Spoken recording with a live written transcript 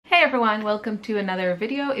Hey everyone, welcome to another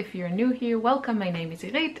video. If you're new here, welcome. My name is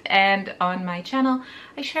Irit, and on my channel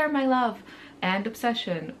I share my love and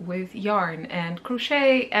obsession with yarn and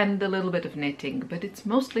crochet and a little bit of knitting, but it's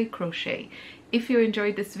mostly crochet. If you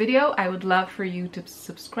enjoyed this video, I would love for you to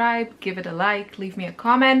subscribe, give it a like, leave me a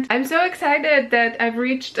comment. I'm so excited that I've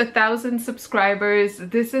reached 1,000 subscribers.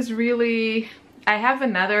 This is really... I have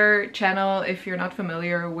another channel, if you're not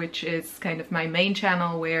familiar, which is kind of my main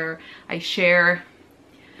channel where I share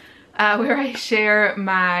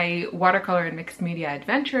my watercolor and mixed media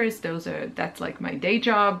adventures. That's like my day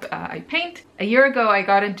job. I paint. A year ago I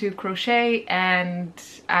got into crochet and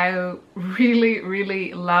I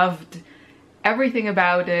really loved everything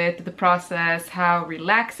about it, the process, how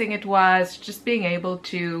relaxing it was, just being able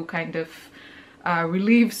to kind of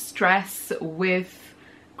relieve stress with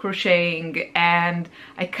crocheting. And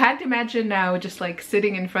I can't imagine now just like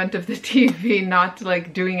sitting in front of the TV not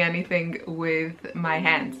like doing anything with my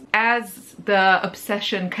hands. As the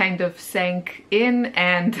obsession kind of sank in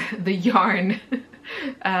and the yarn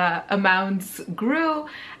amounts grew,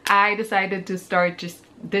 I decided to start just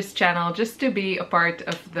this channel just to be a part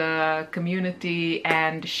of the community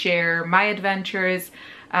and share my adventures.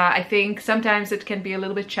 I think sometimes it can be a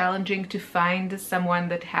little bit challenging to find someone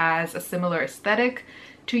that has a similar aesthetic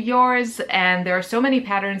to yours, and there are so many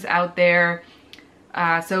patterns out there,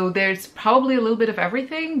 so there's probably a little bit of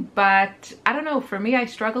everything, but I don't know, for me I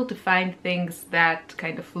struggle to find things that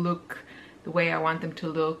kind of look the way I want them to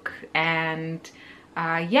look. And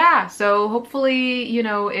yeah, so hopefully, you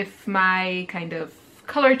know, if my kind of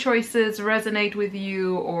color choices resonate with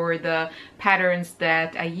you or the patterns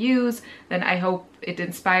that I use, then I hope it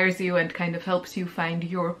inspires you and kind of helps you find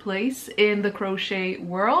your place in the crochet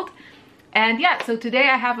world. And yeah, so today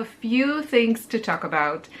I have a few things to talk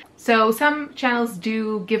about. So some channels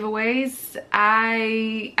do giveaways.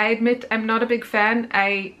 I admit I'm not a big fan.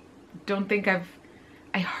 I don't think I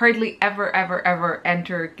hardly ever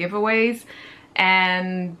enter giveaways.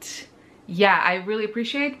 And yeah, I really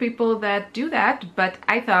appreciate people that do that, but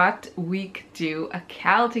I thought we could do a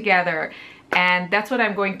cal together, and that's what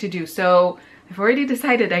I'm going to do. So I've already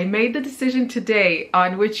decided, I made the decision today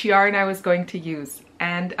on which yarn I was going to use,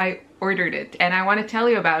 and I ordered it and I want to tell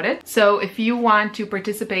you about it. So if you want to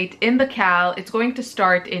participate in the cal, it's going to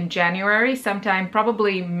start in January, sometime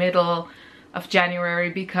probably middle of January,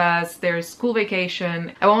 because there's school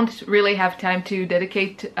vacation. I won't really have time to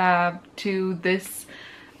dedicate to this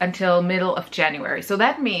until middle of January. So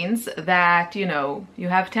that means that, you know, you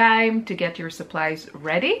have time to get your supplies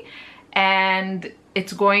ready, and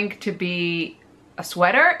it's going to be a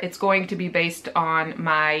sweater. It's going to be based on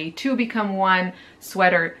my 2 Become 1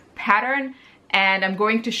 sweater pattern, and I'm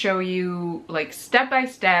going to show you like step by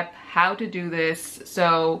step how to do this.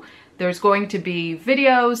 So there's going to be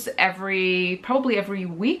videos probably every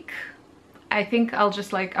week. I think I'll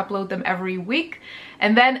just like upload them every week,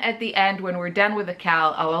 and then at the end when we're done with the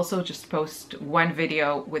cal, I'll also just post one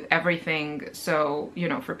video with everything. So, you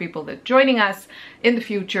know, for people that joining us in the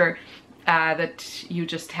future, that you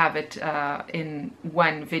just have it in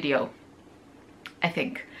one video. I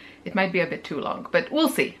think it might be a bit too long, but we'll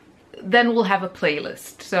see. Then we'll have a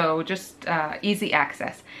playlist, so just easy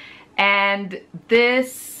access. And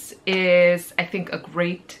this is, I think, a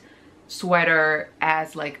great sweater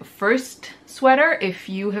as like a first sweater if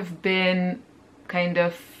you have been kind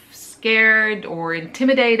of scared or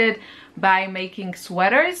intimidated by making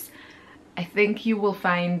sweaters. I think you will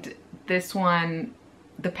find this one,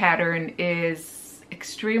 the pattern is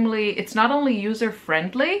extremely, it's not only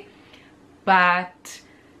user-friendly, but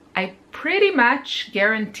I pretty much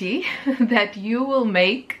guarantee that you will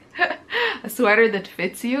make a sweater that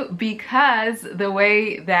fits you, because the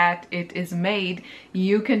way that it is made,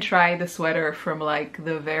 you can try the sweater from like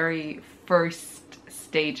the very first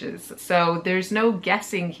stages. So there's no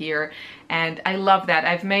guessing here, and I love that.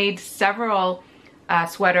 I've made several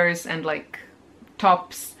sweaters and like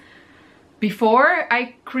tops before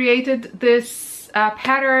I created this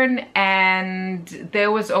pattern, and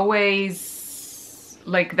there was always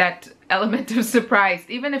like that element of surprise.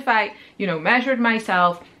 Even if I, you know, measured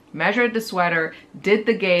myself, measured the sweater, did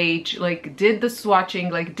the gauge, like did the swatching,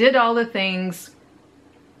 like did all the things,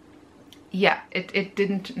 yeah, it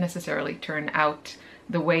didn't necessarily turn out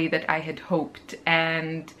the way that I had hoped.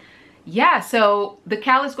 And yeah, so the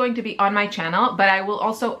cal is going to be on my channel, but I will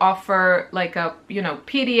also offer like a, you know,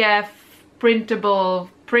 PDF, printable,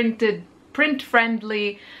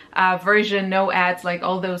 print-friendly version, no ads, like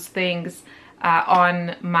all those things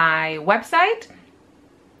on my website.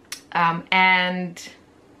 And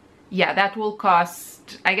yeah, that will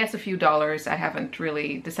cost, I guess, a few dollars. I haven't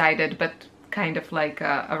really decided, but kind of like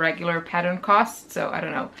a regular pattern cost. So I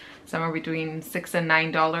don't know, somewhere between $6 and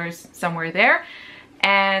 $9, somewhere there.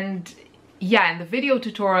 And yeah, and the video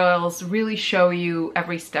tutorials really show you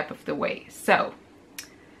every step of the way. So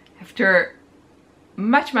after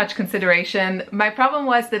much consideration, my problem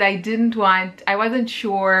was that I wasn't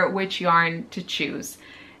sure which yarn to choose.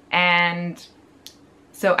 And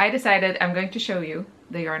so I decided I'm going to show you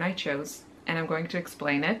the yarn I chose and I'm going to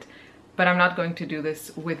explain it, but I'm not going to do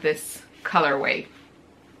this with this colorway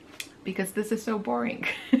because this is so boring.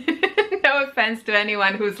 No offense to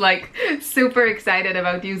anyone who's like super excited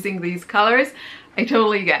about using these colors. I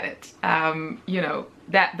totally get it. You know,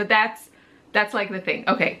 but that's like the thing.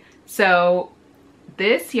 Okay, so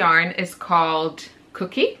this yarn is called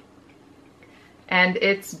Cookie, and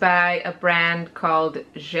it's by a brand called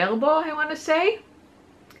Jarbo, I want to say.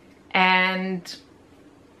 And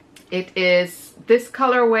this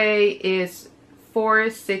colorway is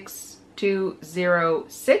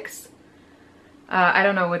 46206. I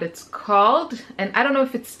don't know what it's called, and I don't know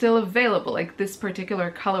if it's still available, like this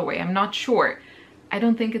particular colorway. I'm not sure. I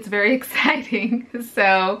don't think it's very exciting.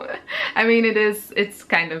 So, I mean, it's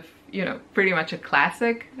kind of, you know, pretty much a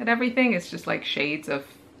classic and everything. It's just like shades of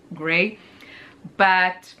gray.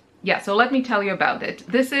 But yeah, so let me tell you about it.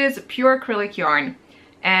 This is pure acrylic yarn,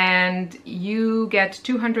 and you get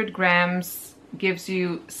 200 grams, gives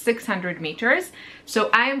you 600 meters. So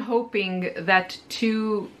I'm hoping that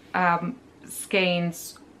 2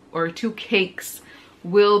 skeins or 2 cakes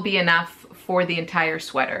will be enough for the entire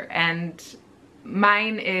sweater. And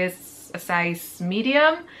mine is a size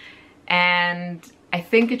medium, and I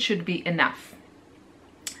think it should be enough.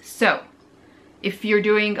 So if you're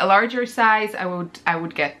doing a larger size, I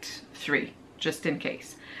would get 3 just in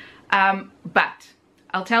case. But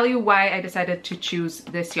I'll tell you why I decided to choose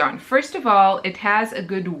this yarn. First of all, it has a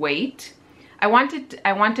good weight. I wanted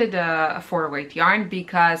a 4-weight yarn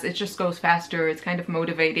because it just goes faster. It's kind of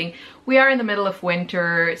motivating. We are in the middle of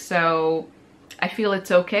winter, so I feel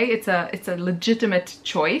it's okay. It's a legitimate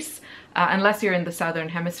choice, unless you're in the southern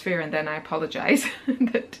hemisphere, and then I apologize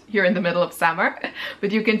that you're in the middle of summer.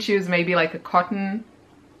 But you can choose maybe like a cotton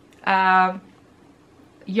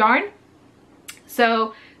yarn.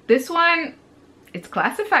 So this one, it's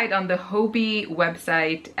classified on the Hobbii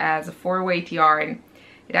website as a 4-weight yarn.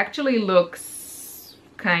 It actually looks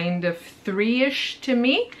kind of 3-ish to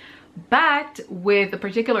me, but with the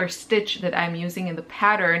particular stitch that I'm using in the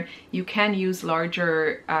pattern, you can use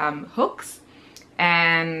larger hooks.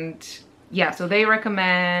 And yeah, so they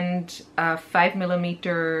recommend a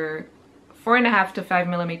 4.5 to 5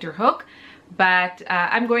 millimeter hook, but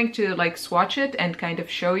I'm going to like swatch it and kind of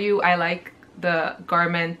show you. I like the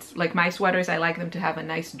garment, like my sweaters, I like them to have a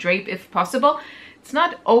nice drape if possible. It's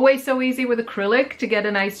not always so easy with acrylic to get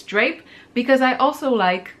a nice drape, because I also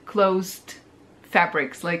like closed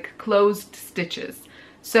fabrics, like closed stitches.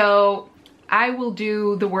 So I will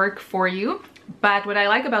do the work for you. But what I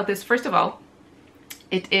like about this, first of all,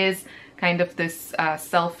 it is kind of this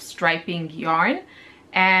self-striping yarn,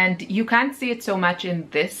 and you can't see it so much in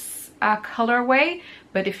this colorway,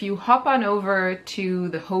 but if you hop on over to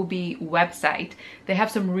the Hobbii website, they have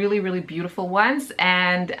some really beautiful ones,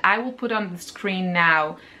 and I will put on the screen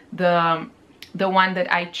now the one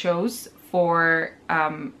that I chose for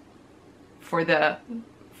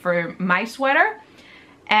my sweater.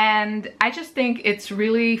 And I just think it's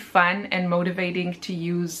really fun and motivating to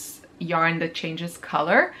use yarn that changes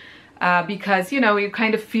color, because, you know, you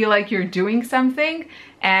kind of feel like you're doing something,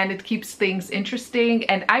 and it keeps things interesting.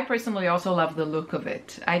 And I personally also love the look of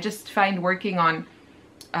it. I just find working on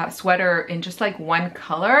a sweater in just like one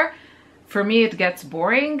color, for me it gets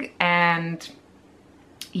boring. And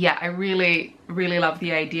yeah, I really love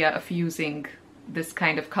the idea of using this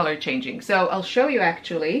kind of color changing. So I'll show you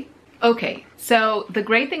actually. Okay, so the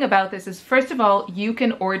great thing about this is, first of all, you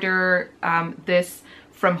can order this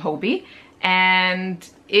from Hobbii. And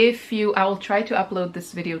I will try to upload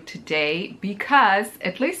this video today, because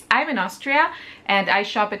at least I'm in Austria and I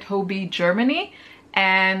shop at Hobbii Germany,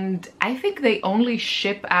 and I think they only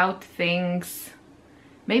ship out things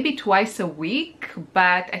maybe twice a week,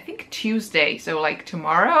 but I think Tuesday, so like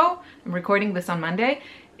tomorrow, I'm recording this on Monday,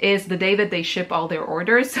 is the day that they ship all their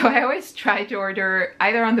orders. So I always try to order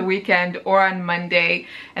either on the weekend or on Monday,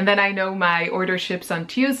 and then I know my order ships on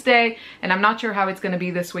Tuesday, and I'm not sure how it's going to be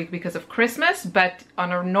this week because of Christmas, but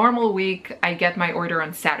on a normal week I get my order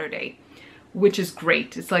on Saturday, which is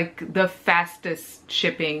great. It's like the fastest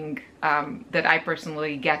shipping that I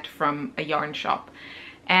personally get from a yarn shop.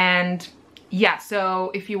 And yeah, so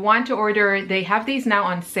if you want to order, they have these now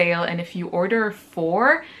on sale, and if you order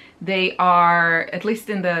 4, They are, at least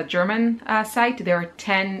in the German site, they are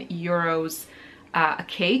 10 euros a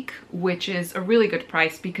cake, which is a really good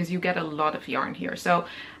price because you get a lot of yarn here. So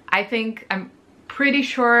I think I'm pretty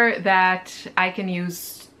sure that I can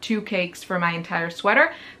use 2 cakes for my entire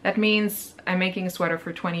sweater. That means I'm making a sweater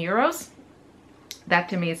for 20 euros. That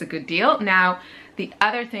to me is a good deal. Now, the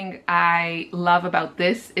other thing I love about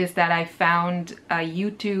this is that I found a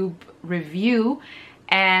YouTube review,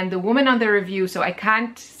 and the woman on the review, so I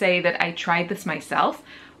can't say that I tried this myself,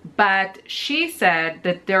 but she said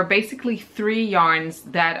that there are basically 3 yarns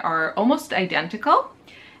that are almost identical,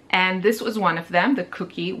 and this was one of them, the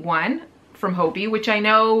cookie one from Hobbii, which I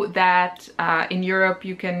know that in Europe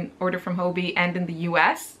you can order from Hobbii, and in the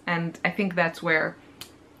US, and I think that's where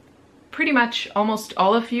pretty much almost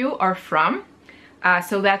all of you are from.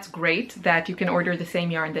 So that's great that you can order the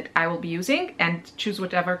same yarn that I will be using and choose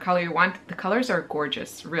whatever color you want. The colors are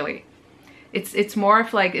gorgeous, really. It's more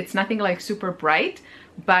of like, it's nothing like super bright,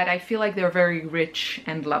 but I feel like they're very rich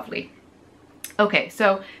and lovely. Okay,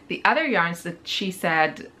 so the other yarns that she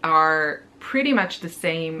said are pretty much the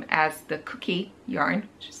same as the cookie yarn,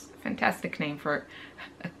 which is a fantastic name for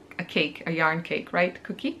a cake, a yarn cake, right?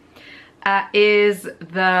 Cookie. Is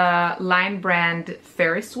the Lion brand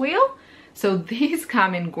Ferris wheel. So these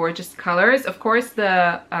come in gorgeous colors. Of course,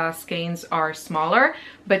 the skeins are smaller,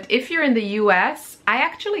 but if you're in the US, I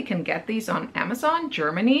actually can get these on Amazon,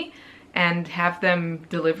 Germany, and have them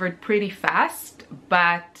delivered pretty fast,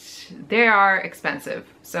 but they are expensive.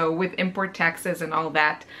 So with import taxes and all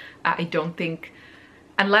that, I don't think,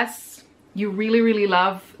 unless you really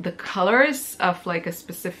love the colors of like a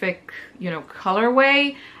specific, you know,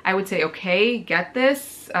 colorway, I would say, okay, get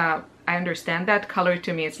this. I understand that color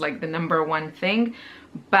to me is like the #1 thing,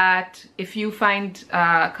 but if you find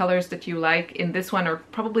colors that you like in this one, or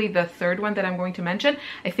probably the third one that I'm going to mention,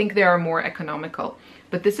 I think they are more economical.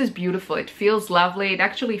 But this is beautiful. It feels lovely. It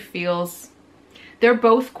actually feels, they're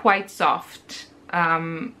both quite soft.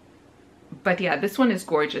 But yeah, this one is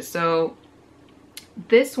gorgeous. So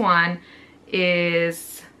this one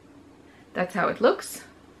is, that's how it looks.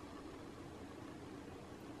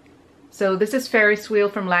 So this is Ferris wheel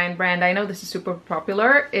from Lion brand. I know this is super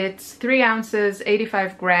popular. It's 3 ounces,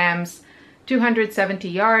 85 grams, 270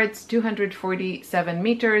 yards, 247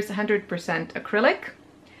 meters, 100% acrylic.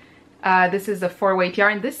 This is a 4-weight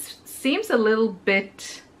yarn. This seems a little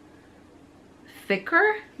bit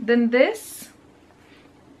thicker than this,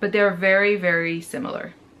 but they're very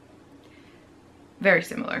similar. Very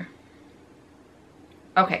similar.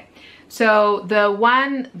 Okay, so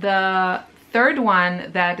the third one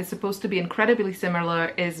that is supposed to be incredibly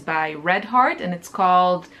similar is by Red Heart, and it's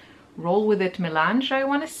called Roll With It Melange, I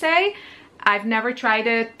want to say. I've never tried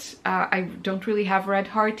it. I don't really have Red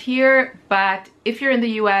Heart here, but if you're in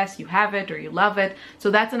the US, you have it or you love it.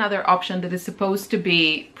 So that's another option that is supposed to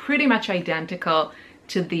be pretty much identical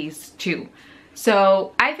to these two.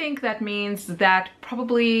 So I think that means that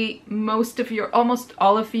probably almost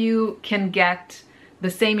all of you can get the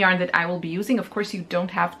same yarn that I will be using. Of course, you don't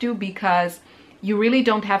have to, because you really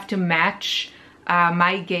don't have to match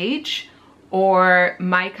my gauge or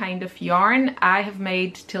my kind of yarn. I have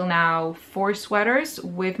made till now 4 sweaters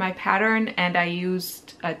with my pattern, and I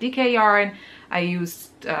used DK yarn, I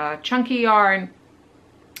used chunky yarn,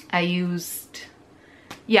 I used,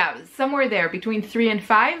 yeah, somewhere there between 3 and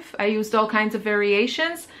 5. I used all kinds of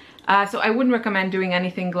variations. So I wouldn't recommend doing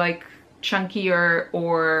anything like chunkier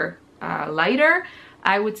or lighter.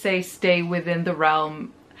 I would say stay within the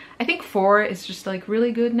realm. I think 4 is just like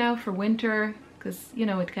really good now for winter, because, you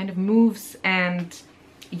know, it kind of moves. And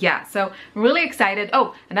yeah, so I'm really excited.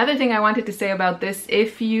 Oh, another thing I wanted to say about this,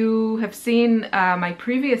 if you have seen my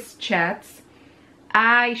previous chats,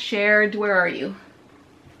 I shared, where are you?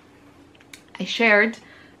 I shared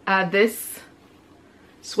this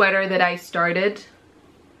sweater that I started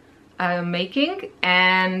making,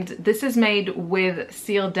 and this is made with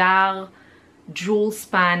Sirdar jewel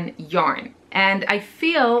span yarn. And I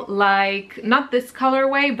feel like, not this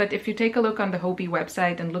colorway, but if you take a look on the Hobbii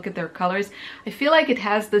website and look at their colors, I feel like it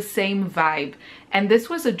has the same vibe. And this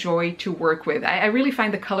was a joy to work with. I really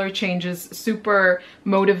find the color changes super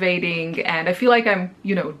motivating, and I feel like I'm,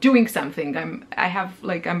 you know, doing something.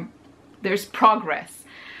 There's progress.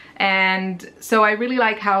 And so I really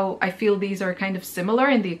like how I feel these are kind of similar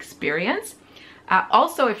in the experience.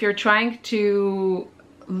 Also, if you're trying to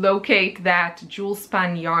locate that jewel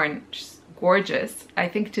span yarn, which is gorgeous. I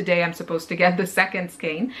think today I'm supposed to get the second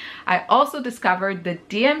skein. I also discovered the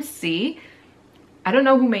DMC. I don't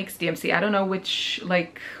know who makes DMC. I don't know which,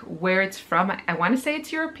 like, where it's from. I want to say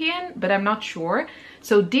it's European, but I'm not sure.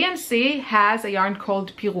 So DMC has a yarn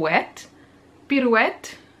called Pirouette.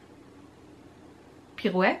 Pirouette.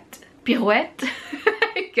 pirouette.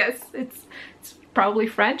 I guess it's probably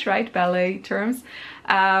French, right? Ballet terms.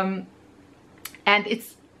 And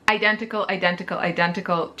it's identical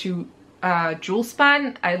to Jewel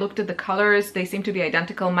Span. I looked at the colors, they seem to be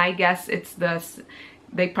identical. My guess it's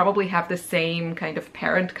they probably have the same kind of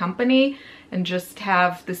parent company and just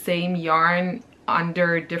have the same yarn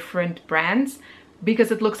under different brands,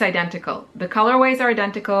 because it looks identical. The colorways are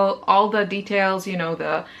identical, all the details, you know,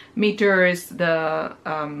 the meters, the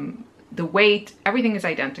weight, everything is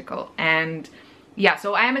identical. And yeah,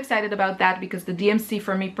 so I am excited about that, because the DMC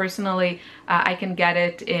for me personally, I can get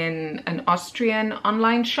it in an Austrian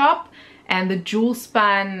online shop, and the Jewel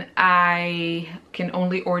Span I can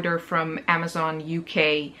only order from Amazon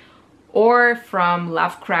UK or from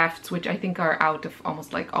Lovecrafts, which I think are out of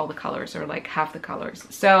almost like all the colors, or like half the colors.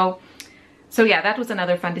 So yeah, that was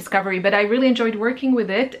another fun discovery, but I really enjoyed working with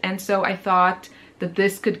it, and so I thought that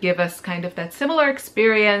this could give us kind of that similar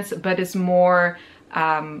experience, but is more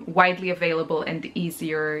widely available and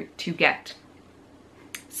easier to get.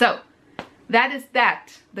 So that is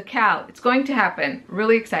that, the Cal. It's going to happen.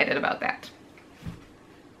 Really excited about that.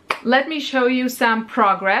 Let me show you some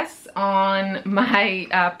progress on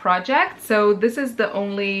my project. So this is the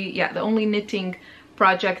only knitting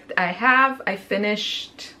project I have. I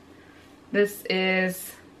finished, this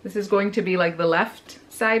is going to be like the left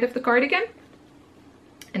side of the cardigan,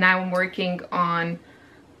 and now I'm working on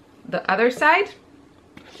the other side.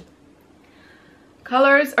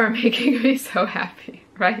 Colors are making me so happy,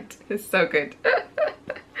 right? It's so good.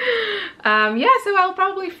 Yeah, so I'll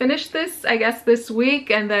probably finish this, I guess, this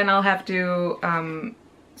week, and then I'll have to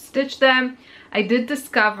stitch them. I did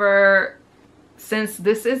discover, since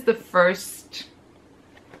this is the first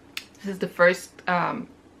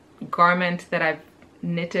garment that I've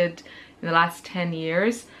knitted in the last 10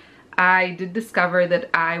 years, I did discover that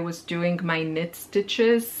I was doing my knit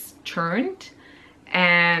stitches turned.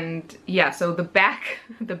 And yeah, so the back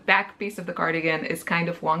piece of the cardigan is kind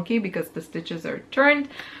of wonky because the stitches are turned,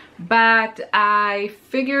 but I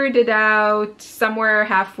figured it out somewhere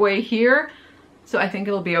halfway here, so I think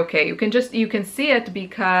it'll be okay. You can see it,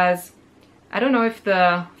 because I don't know if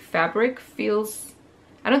the fabric feels,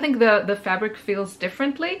 I don't think the fabric feels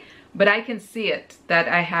differently, but I can see it, that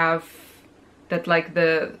I have, that like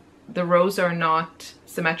the rows are not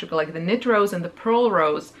symmetrical, like the knit rows and the purl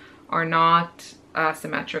rows are not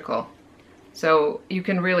symmetrical. So you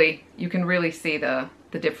can really see the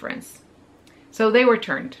difference. So they were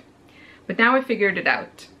turned, but now I figured it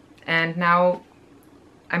out, and now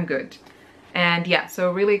I'm good. And yeah,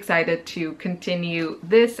 so really excited to continue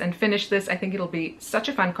this and finish this. I think it'll be such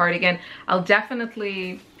a fun cardigan. I'll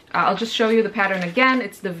just show you the pattern again.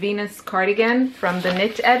 It's the Venus cardigan from the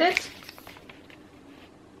Knit Edit.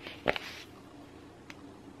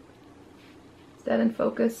 Is that in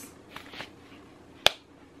focus?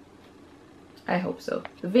 I hope so.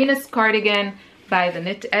 The Venus cardigan by the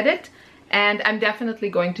Knit Edit. And I'm definitely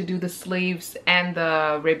going to do the sleeves and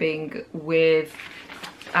the ribbing with,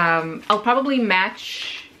 I'll probably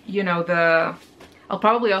match, you know, I'll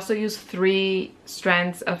probably also use 3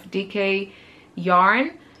 strands of DK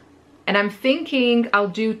yarn. And I'm thinking I'll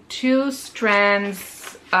do 2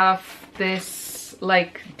 strands of this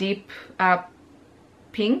like deep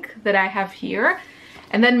pink that I have here.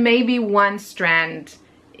 And then maybe 1 strand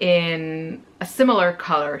in a similar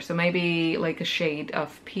color, so maybe like a shade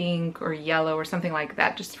of pink or yellow or something like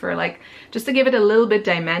that, just to give it a little bit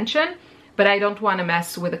dimension. But I don't want to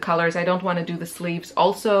mess with the colors. I don't want to do the sleeves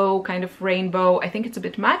also kind of rainbow. I think it's a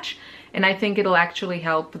bit much, and I think it'll actually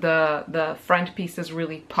help the front pieces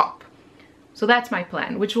really pop. So that's my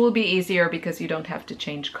plan, which will be easier because you don't have to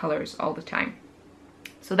change colors all the time.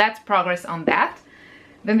 So that's progress on that.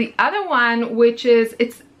 Then the other one, which is,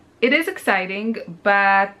 it is exciting,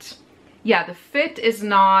 but yeah, the fit is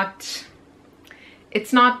not,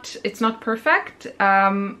 it's not perfect.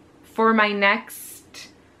 For my next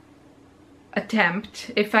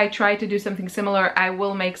attempt, if I try to do something similar, I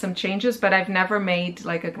will make some changes, but I've never made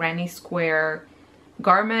like a granny square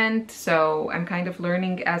garment, so I'm kind of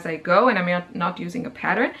learning as I go, and I'm not using a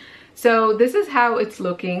pattern. So this is how it's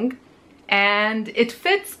looking, and it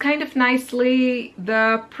fits kind of nicely.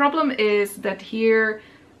 The problem is that here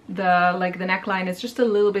the neckline is just a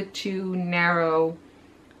little bit too narrow,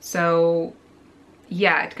 so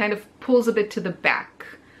yeah, it kind of pulls a bit to the back.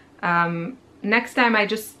 Next time I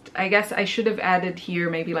guess I should have added here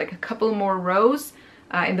maybe like a couple more rows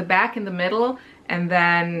in the back, in the middle, and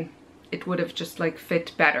then it would have just like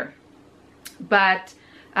fit better. But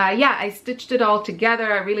yeah, I stitched it all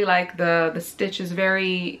together. I really like the stitch is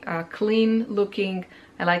very clean looking.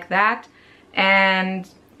 I like that. And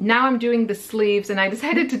now I'm doing the sleeves, and I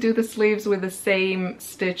decided to do the sleeves with the same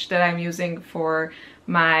stitch that I'm using for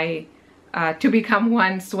my To Become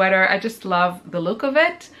One sweater. I just love the look of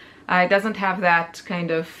it. It doesn't have that kind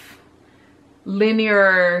of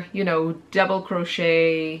linear, you know, double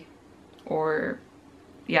crochet or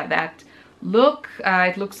yeah, that look.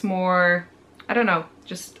 It looks more, I don't know,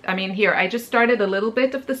 just, I mean, here, I just started a little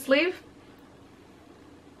bit of the sleeve.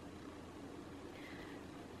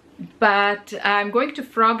 But I'm going to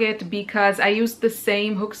frog it because I used the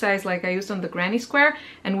same hook size like I used on the granny square,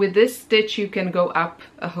 and with this stitch you can go up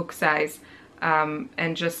a hook size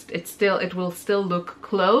and just it will still look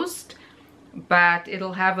closed, but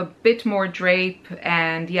it'll have a bit more drape.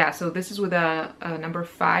 And yeah, so this is with a number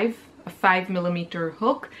 5, a 5mm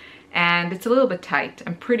hook, and it's a little bit tight.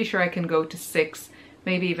 I'm pretty sure I can go to 6,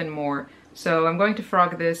 maybe even more. So I'm going to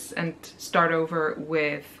frog this and start over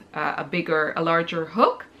with a larger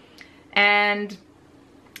hook. And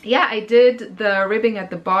yeah, I did the ribbing at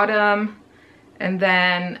the bottom, and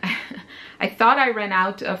then I thought I ran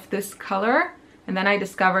out of this color, and then I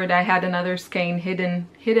discovered I had another skein hidden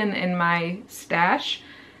in my stash.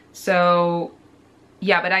 So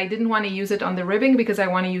yeah, but I didn't want to use it on the ribbing because I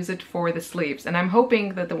want to use it for the sleeves, and I'm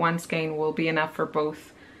hoping that the one skein will be enough for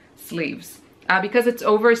both sleeves. Because it's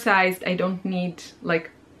oversized, I don't need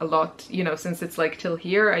like a lot, you know, since it's like till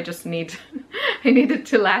here. I just need I need it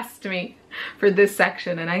to last me for this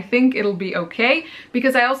section, and I think it'll be okay,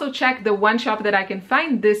 because I also checked the one shop that I can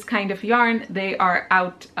find this kind of yarn. They are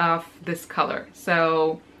out of this color,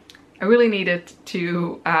 so I really need it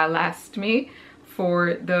to last me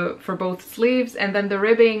for both sleeves. And then the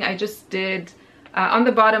ribbing, I just did on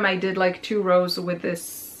the bottom, I did like 2 rows with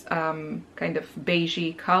this kind of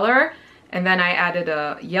beigey color. And then I added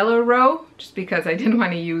a yellow row just because I didn't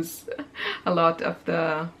want to use a lot of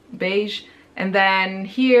the beige. And then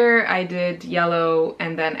here I did yellow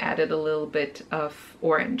and then added a little bit of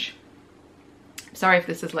orange. Sorry if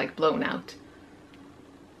this is like blown out.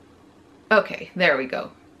 Okay, there we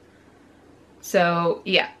go. So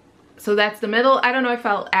yeah, so that's the middle. I don't know if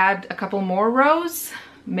I'll add a couple more rows.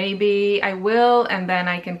 Maybe I will, and then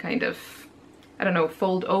I can kind of, I don't know,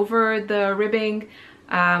 fold over the ribbing.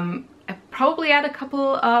 I probably add a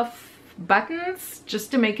couple of buttons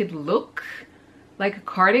just to make it look like a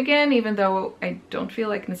cardigan, even though I don't feel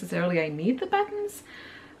like necessarily I need the buttons.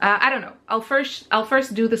 I don't know. I'll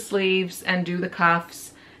first do the sleeves and do the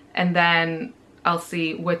cuffs, and then I'll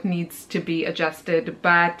see what needs to be adjusted.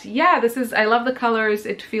 But yeah, I love the colors.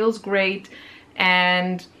 It feels great,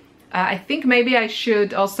 and I think maybe I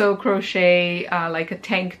should also crochet like a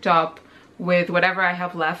tank top with whatever I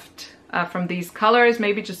have left from these colors.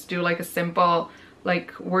 Maybe just do like a simple,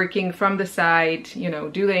 like working from the side, you know,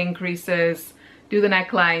 do the increases, do the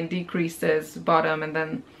neckline, decreases, bottom, and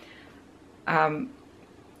then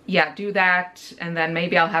yeah, do that. And then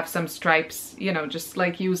maybe I'll have some stripes, you know, just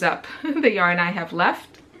like use up the yarn I have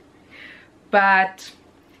left. But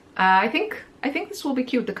I think this will be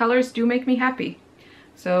cute. The colors do make me happy,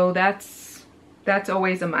 so that's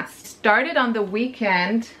always a must. Started on the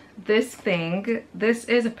weekend. This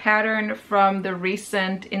is a pattern from the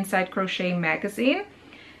recent Inside Crochet magazine,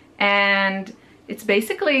 and it's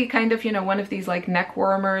basically kind of, you know, one of these like neck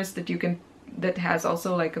warmers that has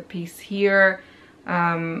also like a piece here,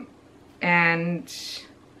 and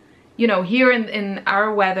you know, here in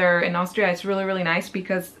our weather in Austria, it's really nice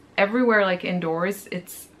because everywhere, like indoors,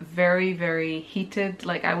 it's very, very heated,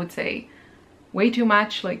 like I would say way too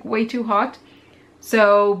much, like way too hot.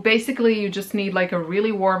 So basically you just need like a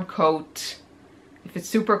really warm coat. If it's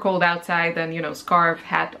super cold outside, then, you know, scarf,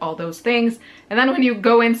 hat, all those things. And then when you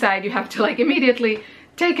go inside, you have to like immediately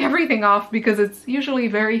take everything off because it's usually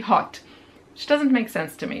very hot, which doesn't make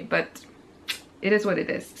sense to me, but it is what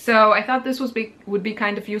it is. So I thought this would be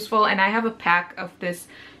kind of useful, and I have a pack of this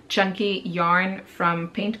chunky yarn from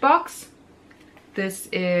Paintbox. This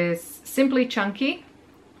is Simply Chunky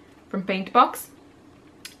from Paintbox,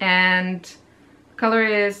 and color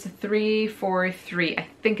is 343. I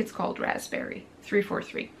think it's called Raspberry.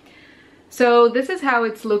 343. So this is how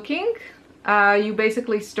it's looking. You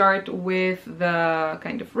basically start with the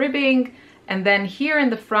kind of ribbing, and then here in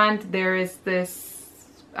the front there is this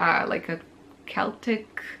like a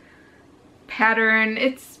Celtic pattern.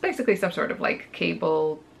 It's basically some sort of like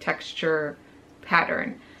cable texture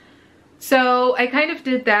pattern. So I kind of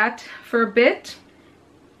did that for a bit,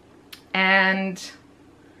 and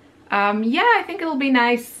yeah, I think it'll be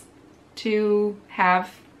nice to have.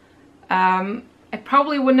 I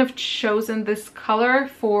probably wouldn't have chosen this color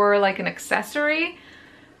for like an accessory.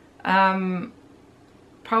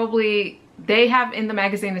 Probably they have in the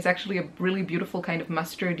magazine is actually a really beautiful kind of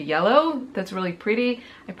mustard yellow that's really pretty.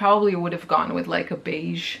 I probably would have gone with like a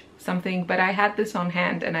beige something, but I had this on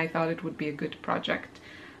hand and I thought it would be a good project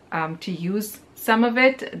to use some of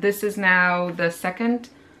it. This is now the second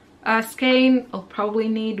skein. I'll probably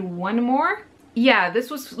need one more. Yeah, this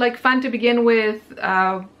was like fun to begin with,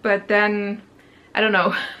 but then I don't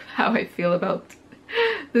know how I feel about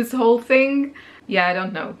this whole thing. Yeah, I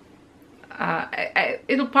don't know.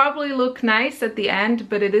 It'll probably look nice at the end,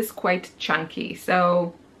 but it is quite chunky,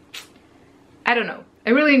 so I don't know.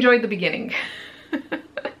 I really enjoyed the beginning.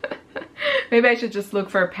 Maybe I should just look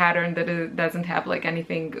for a pattern that it doesn't have like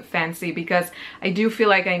anything fancy, because I do feel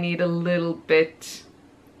like I need a little bit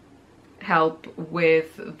help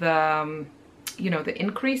with the you know, the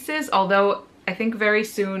increases, although I think very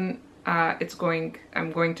soon I'm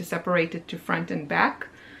going to separate it to front and back.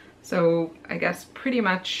 So I guess pretty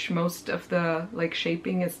much most of the like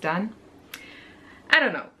shaping is done. I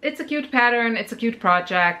don't know. It's a cute pattern. It's a cute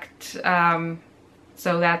project.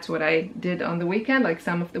 So that's what I did on the weekend, like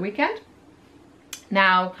some of the weekend.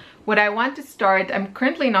 Now, what I want to start, I'm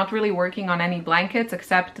currently not really working on any blankets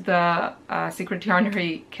except the Secret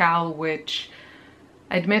Yarnery Cal, which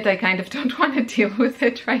I admit I kind of don't want to deal with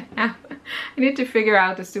it right now. I need to figure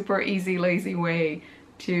out a super easy, lazy way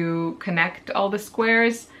to connect all the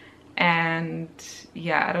squares. And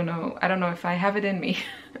yeah, I don't know if I have it in me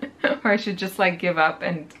or I should just like give up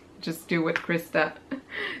and just do what Krista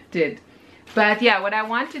did. But yeah, what I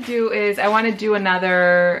want to do is I want to do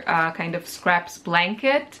another kind of scraps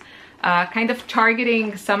blanket, kind of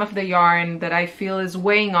targeting some of the yarn that I feel is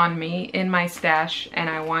weighing on me in my stash, and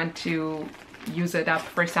I want to use it up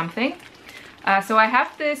for something. So I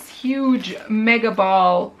have this huge mega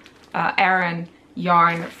ball Aran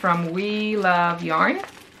yarn from We Love Yarn.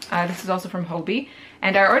 This is also from Hobbii,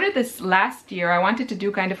 and I ordered this last year. I wanted to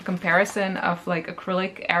do kind of a comparison of like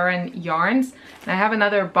acrylic Aran yarns, and I have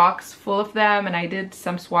another box full of them, and I did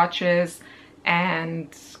some swatches,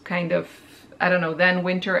 and kind of, I don't know, then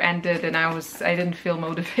winter ended and I didn't feel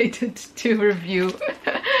motivated to review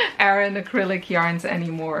Aran acrylic yarns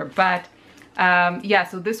anymore. But yeah,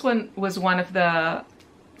 so this one was one of the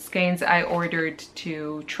skeins I ordered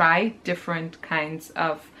to try different kinds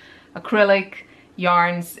of acrylic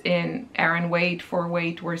yarns in Aran weight,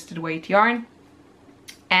 4-weight, worsted weight yarn.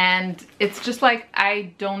 And it's just like,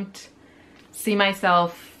 I don't see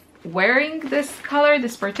myself wearing this color.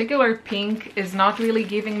 This particular pink is not really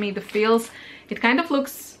giving me the feels. It kind of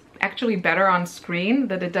looks actually better on screen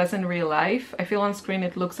than it does in real life. I feel on screen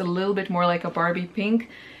it looks a little bit more like a Barbie pink.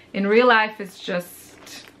 In real life it's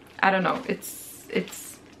just, I don't know,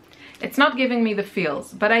 it's not giving me the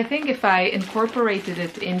feels. But I think if I incorporated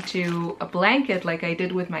it into a blanket like I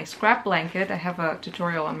did with my scrap blanket, I have a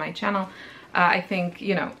tutorial on my channel, I think,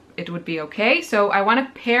 you know, it would be okay. So I want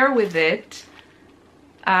to pair with it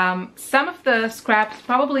some of the scraps,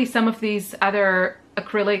 probably some of these other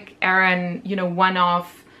acrylic Aran, you know,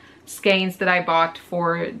 one-off skeins that I bought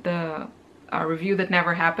for the review that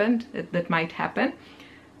never happened, that might happen.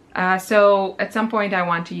 So at some point I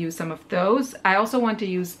want to use some of those. I also want to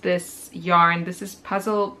use this yarn. This is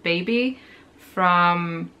Puzzle Baby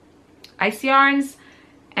from Ice Yarns.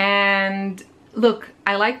 And look,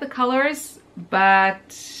 I like the colors,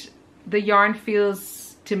 but the yarn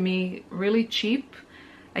feels to me really cheap.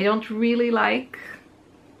 I don't really like,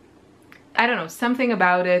 I don't know, something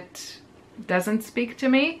about it doesn't speak to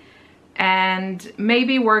me. And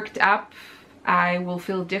maybe worked up I will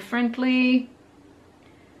feel differently.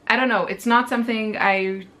 I don't know, it's not something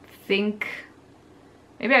I think,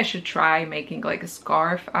 maybe I should try making like a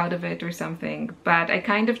scarf out of it or something, but I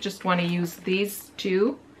kind of just want to use these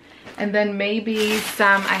two. And then maybe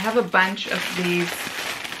some, I have a bunch of these,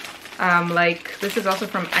 like this is also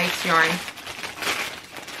from Ice Yarn.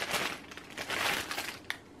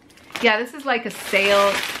 Yeah, this is like a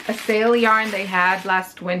sale yarn they had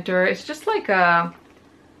last winter. It's just like a,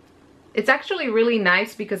 it's actually really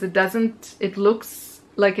nice because it looks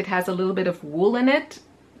like it has a little bit of wool in it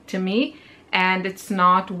to me, and it's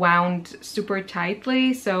not wound super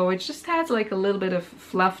tightly, so it just has like a little bit of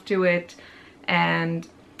fluff to it, and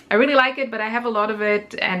I really like it, but I have a lot of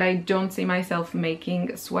it and I don't see myself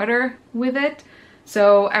making a sweater with it.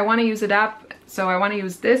 So I want to use it up. So I want to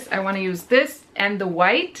use this, I want to use this and the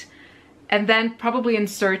white, and then probably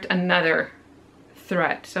insert another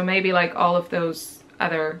thread. So maybe like all of those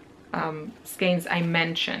other skeins I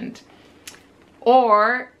mentioned.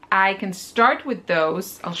 Or I can start with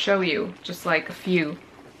those. I'll show you just like a few.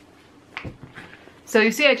 So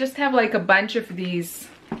you see I just have like a bunch of these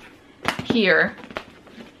here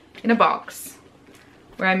in a box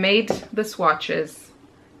where I made the swatches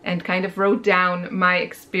and kind of wrote down my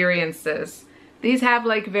experiences. These have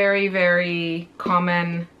like very, very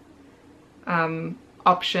common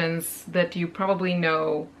options that you probably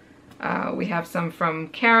know. We have some from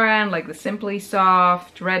Karen, like the Simply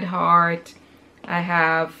Soft, Red Heart. I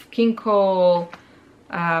have King Cole.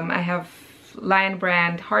 I have Lion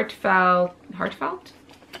Brand, Heartland,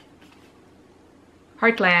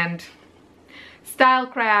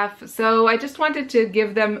 Stylecraft. So I just wanted to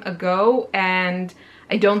give them a go, and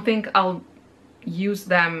I don't think I'll use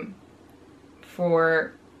them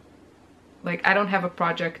for, like, I don't have a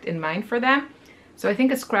project in mind for them. So I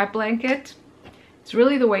think a scrap blanket, it's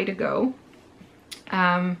really the way to go.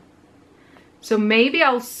 So maybe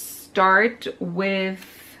I'll start with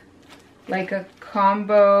like a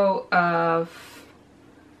combo of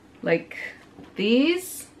like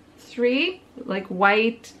these three, like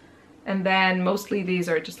white, and then mostly these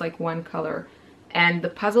are just like one color, and the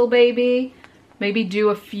Puzzle Baby, maybe do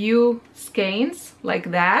a few skeins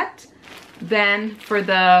like that. Then for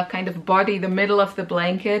the kind of body, the middle of the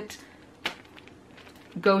blanket,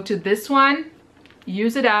 go to this one,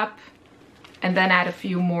 use it up, and then add a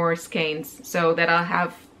few more skeins so that I'll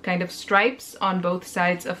have kind of stripes on both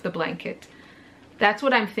sides of the blanket. That's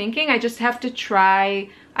what I'm thinking. I just have to try.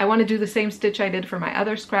 I want to do the same stitch I did for my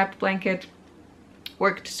other scrap blanket.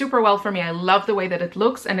 Worked super well for me. I love the way that it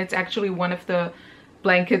looks, and it's actually one of the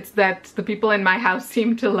blankets that the people in my house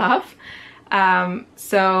seem to love.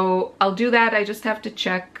 So I'll do that. I just have to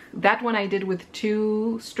check. That one I did with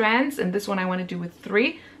 2 strands, and this one I want to do with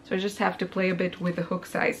 3. So I just have to play a bit with the hook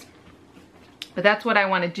size. But that's what I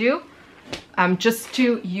want to do, just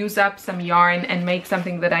to use up some yarn and make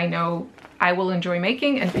something that I know I will enjoy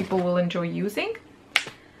making and people will enjoy using.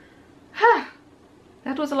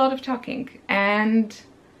 That was a lot of talking. And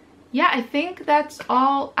yeah, I think that's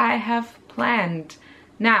all I have planned.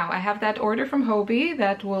 Now, I have that order from Hobbii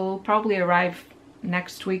that will probably arrive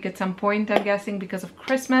next week at some point, I'm guessing, because of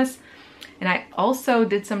Christmas. And I also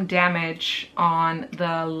did some damage on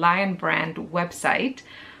the Lion Brand website.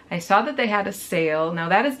 I saw that they had a sale. Now,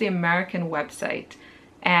 that is the American website.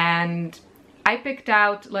 And I picked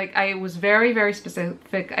out, like, I was very, very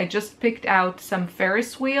specific. I just picked out some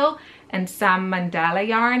Ferris wheel and some mandala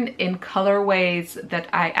yarn in colorways that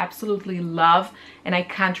I absolutely love and I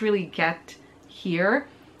can't really get here.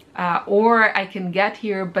 Or I can get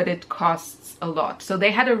here, but it costs a lot. So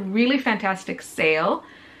they had a really fantastic sale,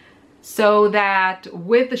 so that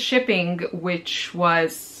with the shipping, which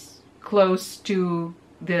was close to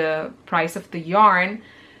the price of the yarn,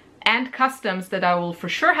 and customs that I will for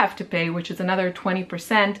sure have to pay, which is another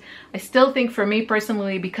 20%, I still think, for me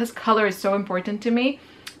personally, because color is so important to me,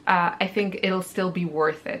 I think it'll still be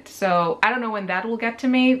worth it. So I don't know when that will get to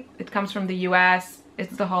me. It comes from the US,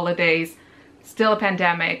 it's the holidays, still a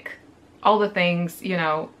pandemic, all the things, you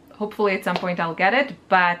know, hopefully at some point I'll get it,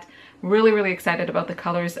 but really, really excited about the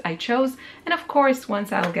colors I chose. And of course,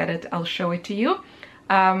 once I'll get it, I'll show it to you.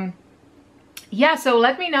 Yeah, so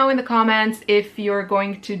let me know in the comments if you're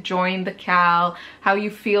going to join the Cal, how you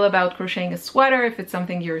feel about crocheting a sweater, if it's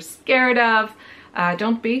something you're scared of.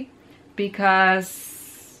 Don't be,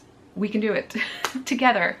 because we can do it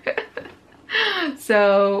together.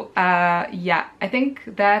 So yeah, I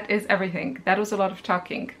think that is everything. That was a lot of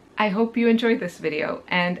talking. I hope you enjoyed this video,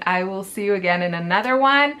 and I will see you again in another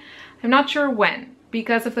one. I'm not sure when,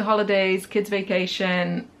 because of the holidays, kids'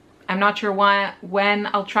 vacation. I'm not sure when.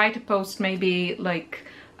 I'll try to post maybe like,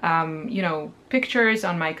 you know, pictures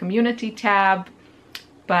on my community tab,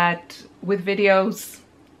 but with videos,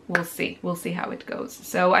 we'll see. We'll see how it goes.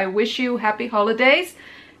 So I wish you happy holidays,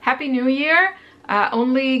 happy new year,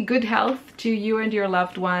 only good health to you and your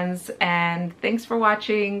loved ones, and thanks for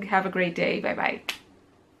watching. Have a great day. Bye bye.